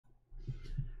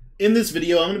In this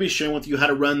video, I'm going to be sharing with you how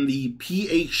to run the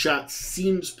PA shot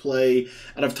seams play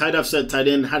out of tight offset, tight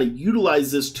end, how to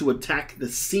utilize this to attack the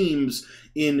seams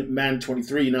in Madden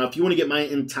 23. Now, if you want to get my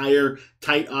entire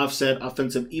tight offset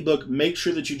offensive ebook, make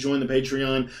sure that you join the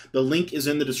Patreon. The link is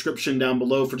in the description down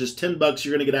below. For just $10,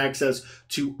 you're going to get access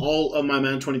to all of my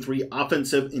Madden 23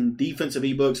 offensive and defensive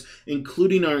ebooks,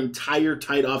 including our entire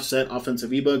tight offset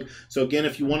offensive ebook. So again,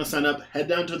 if you want to sign up, head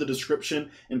down to the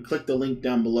description and click the link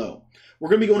down below. We're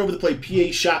going to be going over the play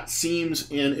PA shot seams,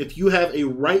 and if you have a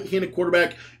right-handed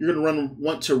quarterback, you're going to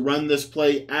want to run this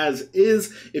play as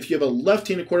is. If you have a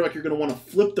left-handed quarterback, you're going to want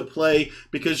to flip the play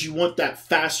because you want that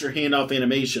faster handoff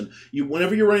animation.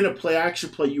 Whenever you're running a play-action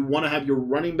play, you want to have your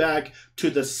running back to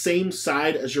the same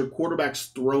side as your quarterback's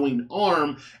throwing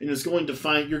arm, and you're going to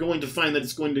find that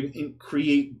it's going to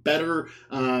create better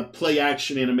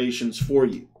play-action animations for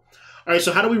you. All right,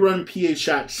 so how do we run PA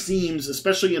shot seams,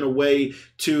 especially in a way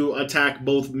to attack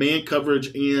both man coverage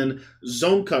and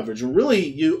zone coverage? And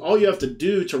really, all you have to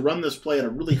do to run this play at a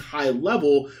really high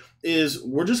level is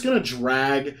we're just going to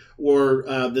drag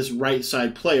this right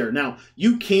side player. Now,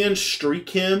 you can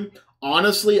streak him.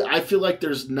 Honestly, I feel like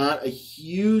there's not a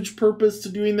huge purpose to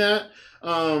doing that.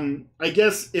 I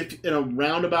guess if in a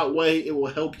roundabout way, it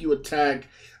will help you attack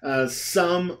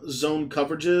some zone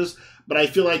coverages, but I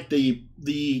feel like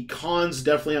the cons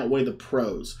definitely outweigh the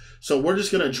pros. So we're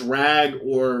just going to drag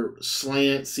or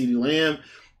slant CeeDee Lamb,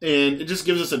 and it just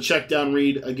gives us a check down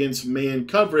read against man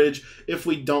coverage if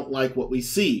we don't like what we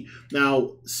see.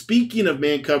 Now, speaking of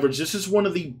man coverage, this is one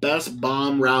of the best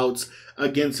bomb routes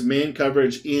against man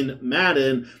coverage in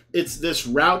Madden. It's this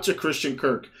route to Christian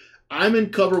Kirk. I'm in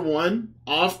cover one,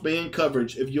 off man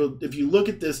coverage. If you look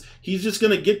at this, he's just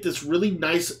going to get this really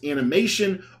nice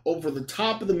animation over the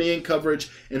top of the man coverage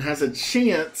and has a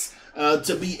chance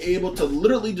to be able to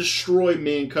literally destroy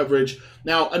man coverage.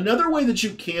 Now, another way that you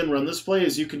can run this play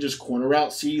is you can just corner out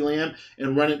CeeDee Lamb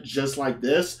and run it just like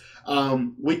this.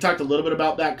 We talked a little bit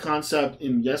about that concept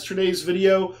in yesterday's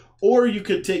video, or you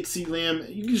could take CeeDee Lamb.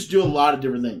 You can just do a lot of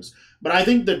different things. But I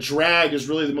think the drag is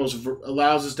really the most,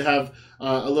 allows us to have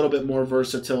a little bit more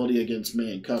versatility against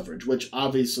man coverage, which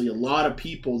obviously a lot of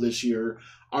people this year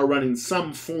are running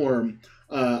some form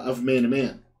of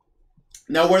man-to-man.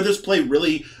 Now, where this play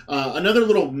really, another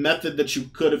little method that you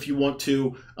could, if you want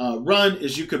to run,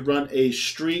 is you could run a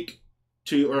streak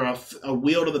or a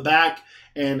wheel to the back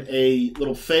and a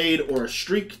little fade or a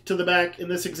streak to the back in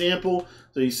this example.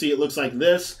 So you see it looks like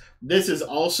this. This is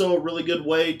also a really good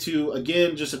way to,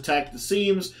 again, just attack the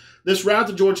seams. This route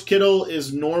to George Kittle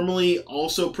is normally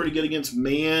also pretty good against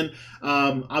man.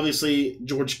 Obviously,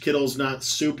 George Kittle's not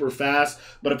super fast,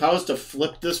 but if I was to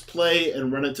flip this play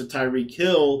and run it to Tyreek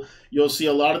Hill, you'll see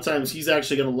a lot of times he's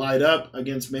actually going to light up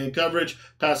against man coverage,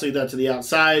 passing that to the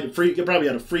outside. You could probably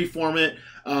have to freeform it,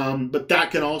 but that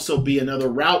can also be another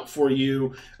route for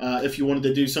you if you wanted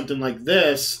to do something like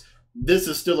this. This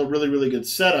is still a really, really good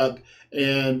setup.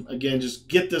 And again, just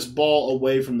get this ball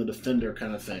away from the defender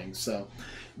kind of thing. So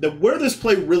where this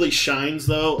play really shines,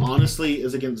 though, honestly,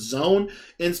 is against zone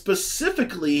and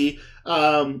specifically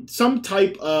some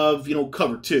type of,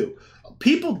 cover two.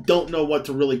 People don't know what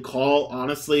to really call,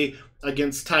 honestly,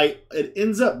 against tight. It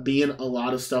ends up being a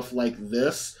lot of stuff like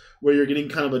this, where you're getting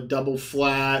kind of a double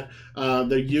flat,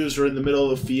 the user in the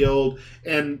middle of the field.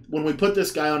 And when we put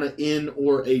this guy on an in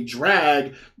or a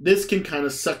drag, this can kind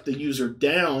of suck the user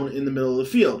down in the middle of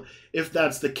the field. If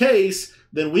that's the case,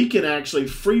 then we can actually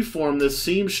freeform this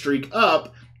seam streak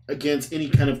up against any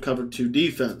kind of cover two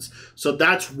defense. So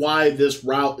that's why this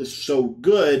route is so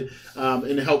good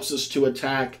and it helps us to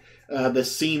attack the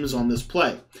seams on this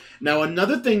play. Now,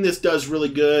 another thing this does really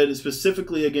good,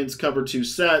 specifically against cover two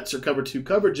sets or cover two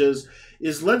coverages,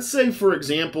 is let's say, for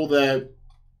example, that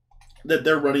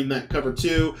they're running that cover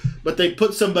two, but they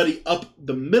put somebody up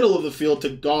the middle of the field to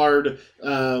guard,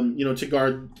 to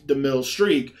guard the middle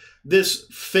streak. This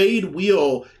fade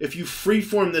wheel, if you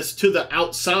freeform this to the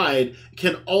outside,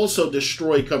 can also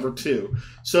destroy cover two.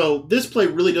 So this play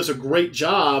really does a great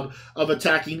job of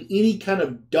attacking any kind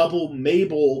of double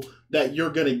Mabel that you're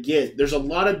going to get. There's a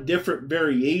lot of different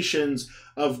variations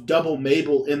of double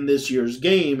Mabel in this year's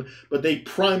game, but they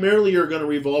primarily are going to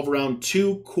revolve around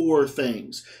two core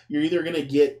things. You're either going to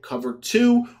get cover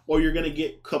two or you're going to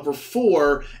get cover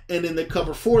four, and in the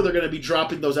cover four, they're going to be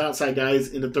dropping those outside guys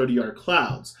into 30-yard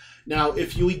clouds. Now,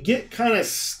 if you get kind of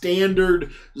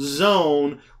standard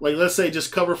zone, like let's say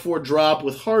just cover four drop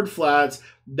with hard flats,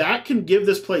 that can give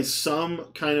this play some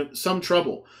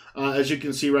trouble. As you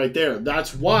can see right there.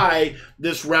 That's why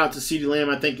this route to CeeDee Lamb,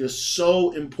 I think, is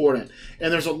so important.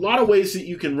 And there's a lot of ways that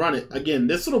you can run it. Again,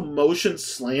 this little motion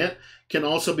slant can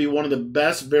also be one of the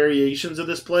best variations of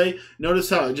this play.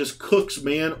 Notice how it just cooks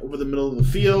man over the middle of the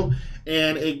field.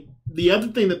 And the other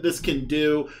thing that this can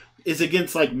do is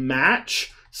against like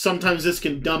match. Sometimes this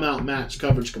can dumb out match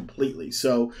coverage completely.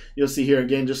 So you'll see here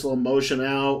again, just a little motion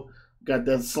out, got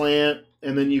that slant,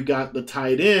 and then you got the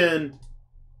tight end,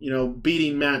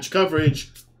 beating match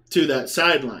coverage to that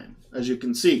sideline, as you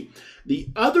can see. The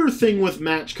other thing with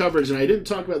match coverage, and I didn't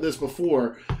talk about this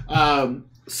before,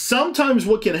 sometimes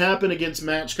what can happen against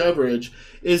match coverage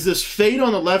is this fade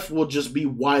on the left will just be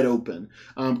wide open.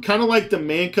 Kind of like the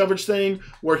man coverage thing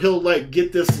where he'll like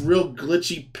get this real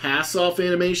glitchy pass off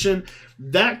animation.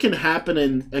 That can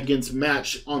happen against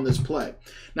match on this play.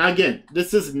 Now again,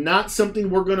 this is not something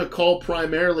we're going to call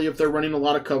primarily if they're running a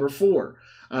lot of cover 4.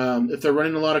 If they're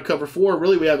running a lot of cover 4,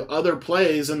 really we have other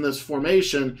plays in this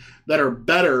formation that are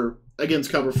better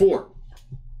against cover 4.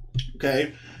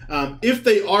 Okay? If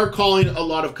they are calling a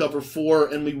lot of cover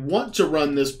 4 and we want to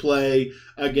run this play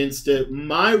against it,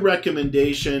 my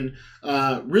recommendation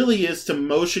really is to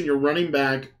motion your running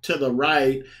back to the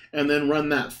right and then run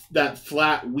that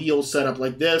flat wheel setup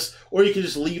like this, or you can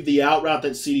just leave the out route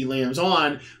that CeeDee Lamb's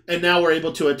on, and now we're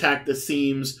able to attack the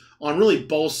seams on really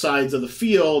both sides of the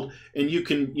field, and you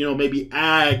can maybe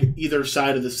ag either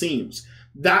side of the seams.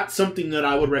 That's something that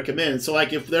I would recommend. So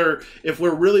like if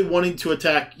we're really wanting to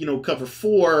attack, cover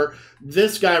 4,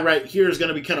 this guy right here is going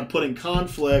to be kind of put in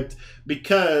conflict,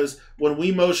 because when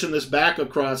we motion this back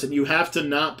across, and you have to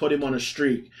not put him on a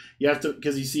streak. You have to,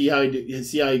 because you see how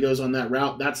he goes on that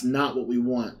route. That's not what we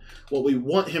want. What we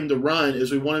want him to run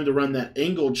is we want him to run that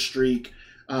angled streak.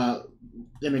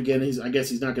 And again, I guess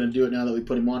he's not going to do it now that we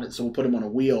put him on it, so we'll put him on a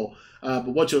wheel. But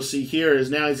what you'll see here is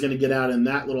now he's going to get out in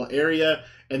that little area,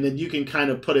 and then you can kind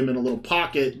of put him in a little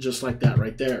pocket just like that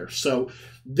right there. So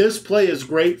this play is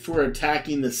great for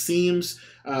attacking the seams,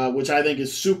 which I think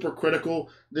is super critical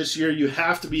this year. You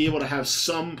have to be able to have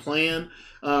some plan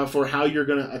for how you're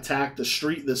going to attack the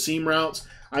seam routes.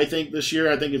 I think this year,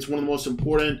 it's one of the most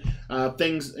important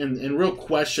things and real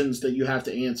questions that you have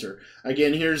to answer.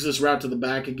 Again, here's this route to the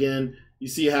back again. You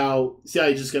see how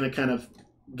you're just going to kind of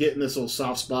get in this little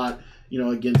soft spot,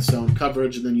 against zone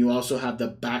coverage, and then you also have the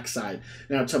backside.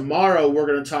 Now, tomorrow we're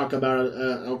going to talk about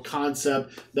a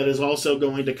concept that is also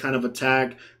going to kind of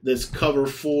attack this cover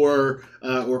 4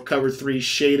 or cover 3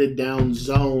 shaded down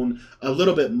zone a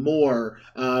little bit more.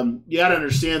 You got to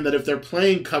understand that if they're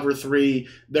playing cover 3,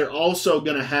 they're also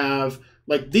going to have,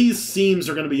 like, these seams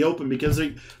are going to be open because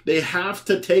they have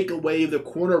to take away the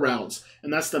corner routes,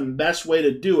 and that's the best way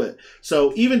to do it.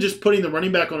 So even just putting the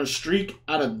running back on a streak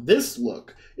out of this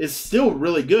look is still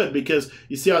really good, because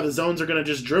you see how the zones are going to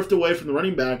just drift away from the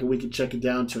running back, and we can check it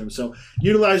down to him. So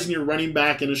utilizing your running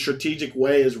back in a strategic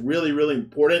way is really, really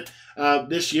important.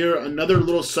 This year, another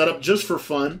little setup just for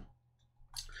fun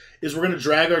is we're going to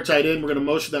drag our tight end, we're going to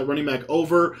motion that running back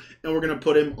over, and we're going to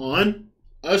put him on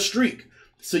a streak.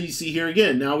 So you see here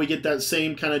again, now we get that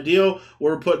same kind of deal.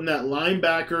 We're putting that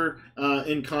linebacker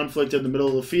in conflict in the middle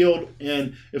of the field,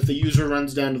 and if the user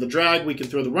runs down to the drag, we can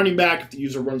throw the running back. If the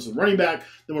user runs the running back,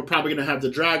 then we're probably going to have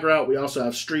the drag route. We also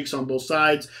have streaks on both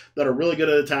sides that are really good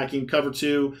at attacking cover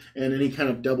 2 and any kind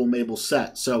of double Mabel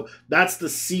set. So that's the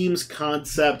seams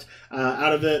concept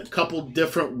out of it. A couple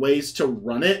different ways to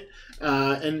run it.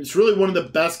 And it's really one of the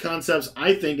best concepts,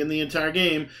 I think, in the entire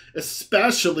game,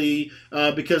 especially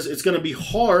because it's going to be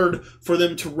hard for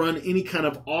them to run any kind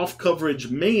of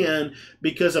off-coverage man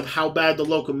because of how bad the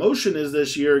locomotion is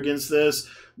this year against this.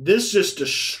 This just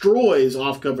destroys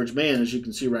off-coverage man, as you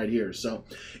can see right here. So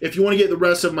if you want to get the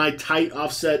rest of my tight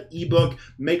offset ebook,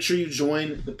 make sure you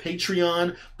join the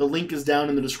Patreon. The link is down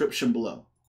in the description below.